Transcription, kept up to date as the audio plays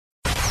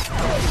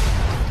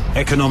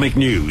Economic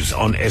news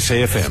on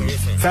SAfm.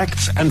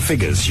 Facts and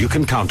figures you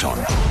can count on.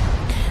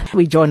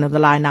 We joined on the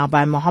line now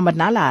by Mohammed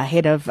Nalla,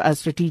 Head of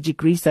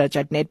Strategic Research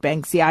at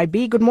Nedbank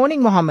CIB. Good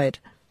morning, Mohammed.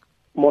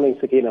 Morning,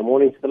 Sakina.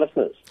 Morning to the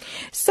listeners.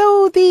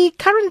 So the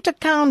current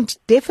account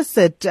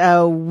deficit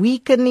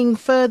weakening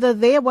further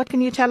there. What can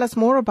you tell us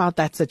more about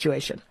that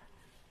situation?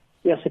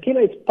 Yeah, Sakina,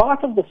 it's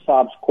part of the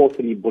SARB's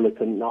quarterly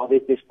bulletin. Now,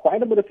 there's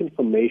quite a bit of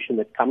information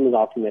that comes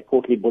out in their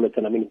quarterly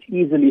bulletin. I mean, it's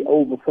easily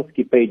over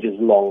 50 pages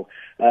long.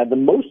 The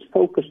most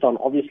focused on,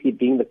 obviously,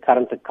 being the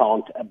current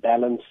account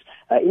balance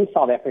in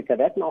South Africa.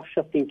 That's now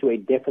shifting to a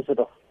deficit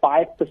of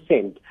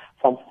 5%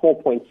 from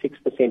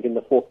 4.6% in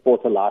the fourth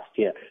quarter last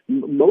year.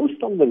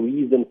 Most of the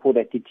reason for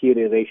that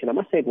deterioration, I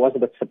must say it was a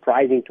bit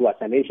surprising to us.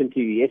 I mentioned to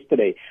you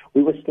yesterday,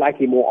 we were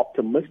slightly more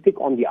optimistic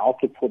on the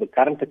outlook for the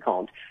current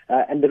account.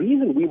 And the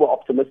reason we were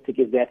optimistic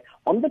is that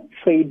on the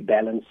trade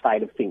balance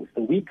side of things,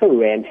 the weaker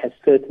rand has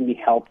certainly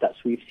helped us.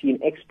 We've seen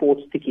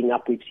exports ticking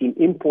up. We've seen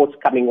imports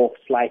coming off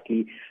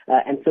slightly.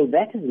 And so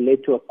that has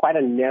led to quite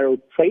a narrow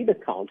trade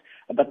account.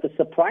 But the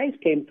surprise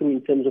came through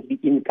in terms of the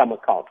income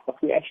account.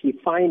 What we're actually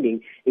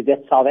finding is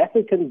that South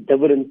African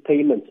dividend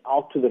payments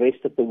out to the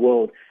rest of the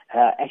world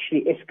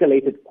actually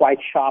escalated quite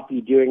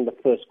sharply during the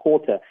first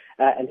quarter.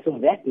 And so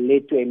that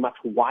led to a much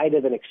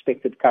wider than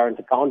expected current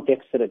account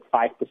deficit at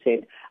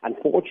 5%.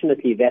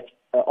 Unfortunately, that's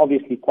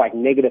obviously quite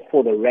negative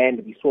for the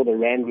rand. We saw the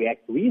rand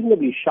react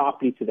reasonably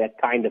sharply to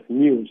that kind of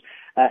news.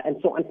 And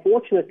so,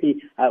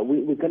 unfortunately,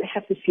 we're going to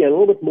have to see a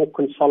little bit more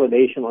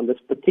consolidation on this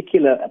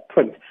particular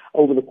print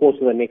over the course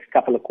of the next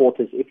couple of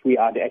quarters if we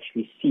are to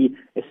actually see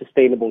a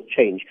sustainable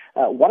change.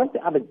 One of the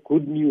other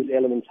good news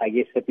elements, I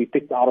guess, that we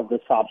picked out of the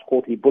SARB's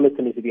quarterly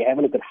bulletin is if you have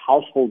a look at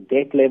household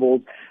debt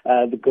levels,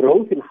 the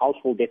growth in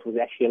household debt was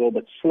actually a little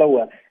bit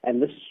slower,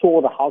 and this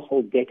saw the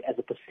household debt as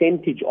a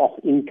percentage of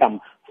income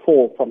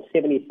fall from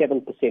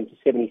 77% to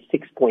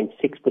 76.6%,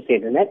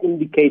 and that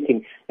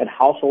indicating that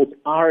households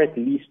are at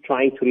least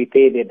trying to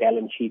repair their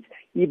balance sheets,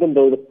 even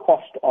though the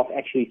cost of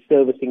actually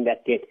servicing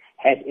that debt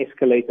has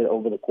escalated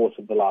over the course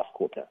of the last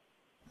quarter.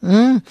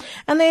 And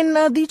then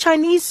the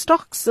Chinese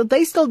stocks,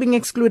 they still being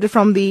excluded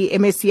from the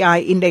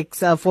MSCI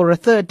index for a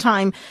third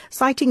time,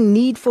 citing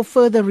need for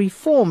further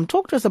reform.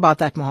 Talk to us about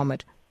that,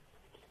 Mohammed.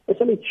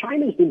 I mean,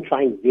 China's been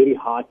trying very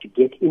hard to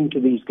get into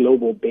these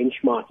global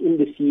benchmark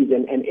indices,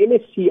 and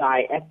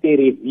MSCI at their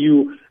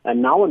review are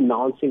now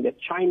announcing that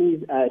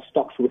Chinese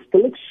stocks were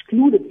still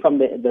excluded from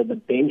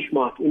the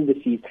benchmark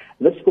indices.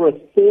 This for a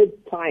third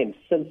time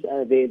since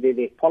their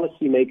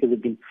policymakers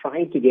have been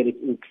trying to get it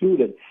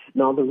included.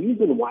 Now, the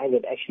reason why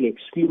they've actually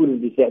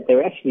excluded is that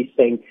they're actually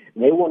saying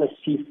they want to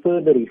see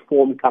further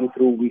reform come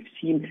through. We've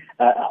seen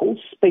a whole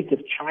spate of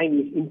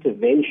Chinese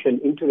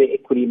intervention into the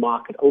equity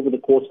market over the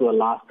course of the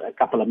last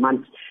couple of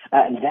months.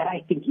 And that,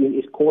 I think,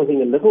 is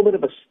causing a little bit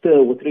of a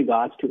stir with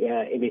regards to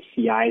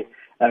MSCI's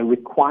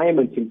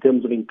requirements in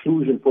terms of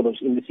inclusion for those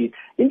indices.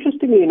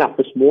 Interestingly enough,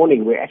 this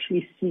morning, we're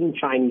actually seeing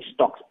Chinese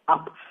stocks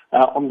up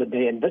on the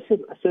day, and this has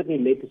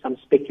certainly led to some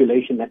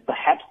speculation that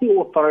perhaps the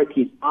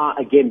authorities are,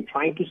 again,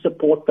 trying to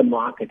support the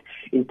market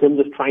in terms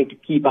of trying to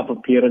keep up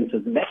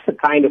appearances. And that's the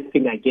kind of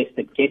thing, I guess,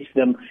 that gets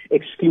them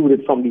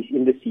excluded from these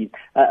indices.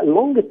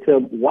 Longer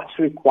term, what's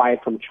required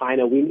from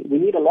China? We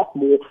need a lot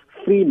more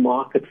free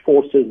market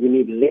forces. We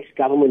need less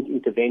government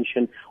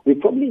intervention. We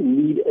probably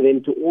need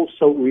them to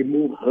also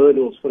remove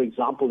hurdles. For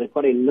example, they've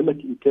got a limit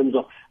in terms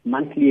of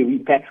monthly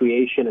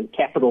repatriation and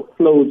capital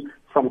flows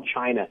from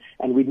China,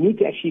 and we need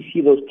to actually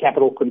see those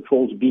capital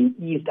controls being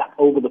eased up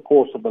over the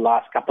course of the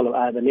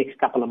next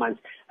couple of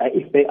months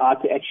if they are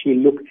to actually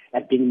look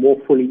at being more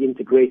fully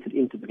integrated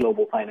into the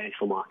global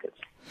financial markets.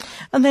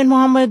 And then,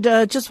 Mohammed,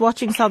 just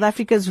watching South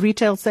Africa's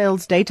retail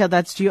sales data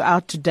that's due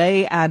out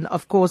today, and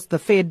of course the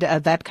Fed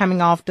that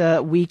coming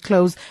after we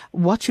close,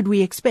 what should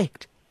we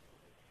expect?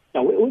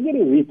 Now, we're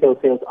getting retail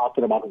sales out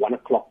at about 1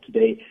 o'clock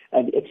today.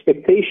 The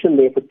expectation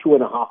there for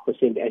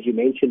 2.5%, as you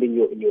mentioned in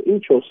your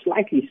intro,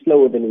 slightly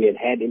slower than we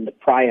had in the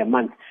prior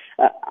month.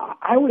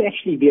 I would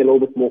actually be a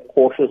little bit more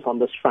cautious on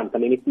this front. I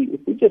mean, if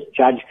we just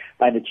judge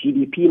by the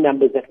GDP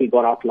numbers that we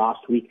got out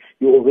last week,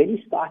 you're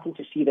already starting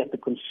to see that the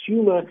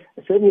consumer,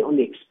 certainly on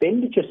the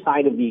expenditure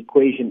side of the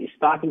equation, is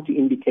starting to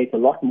indicate a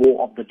lot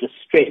more of the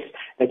distress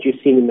that you're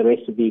seeing in the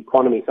rest of the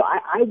economy. So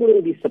I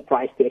wouldn't be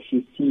surprised to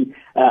actually see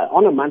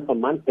on a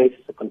month-on-month basis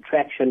a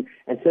contraction,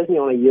 and certainly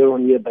on a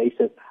year-on-year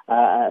basis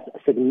a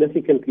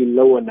significantly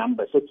lower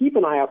number. So keep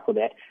an eye out for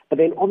that. But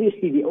then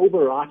obviously the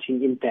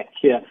overarching impact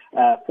here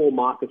for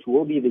markets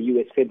will be the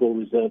U.S. Federal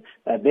Reserve.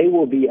 They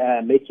will be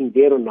making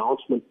their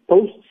announcement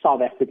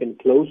post-South African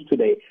close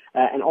today.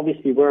 And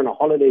obviously we're on a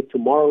holiday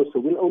tomorrow, so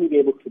we'll only be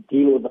able to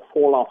deal with the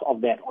fallout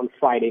of that on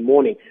Friday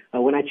morning.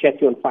 When I chat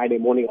to you on Friday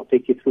morning, I'll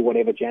take you through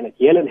whatever Janet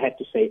Yellen had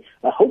to say.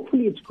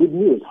 Hopefully it's good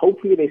news.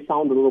 Hopefully they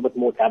sound a little bit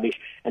more dovish,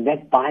 and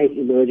that buys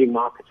emerging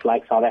markets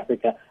like South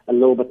Africa a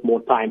little bit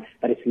more time.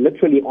 But it's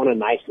literally on a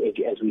nice edge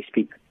as we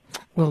speak.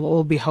 We'll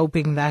all be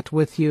hoping that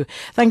with you.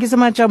 Thank you so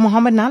much,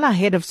 Mohammed Nalla,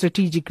 Head of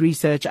Strategic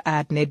Research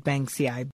at Nedbank CIB.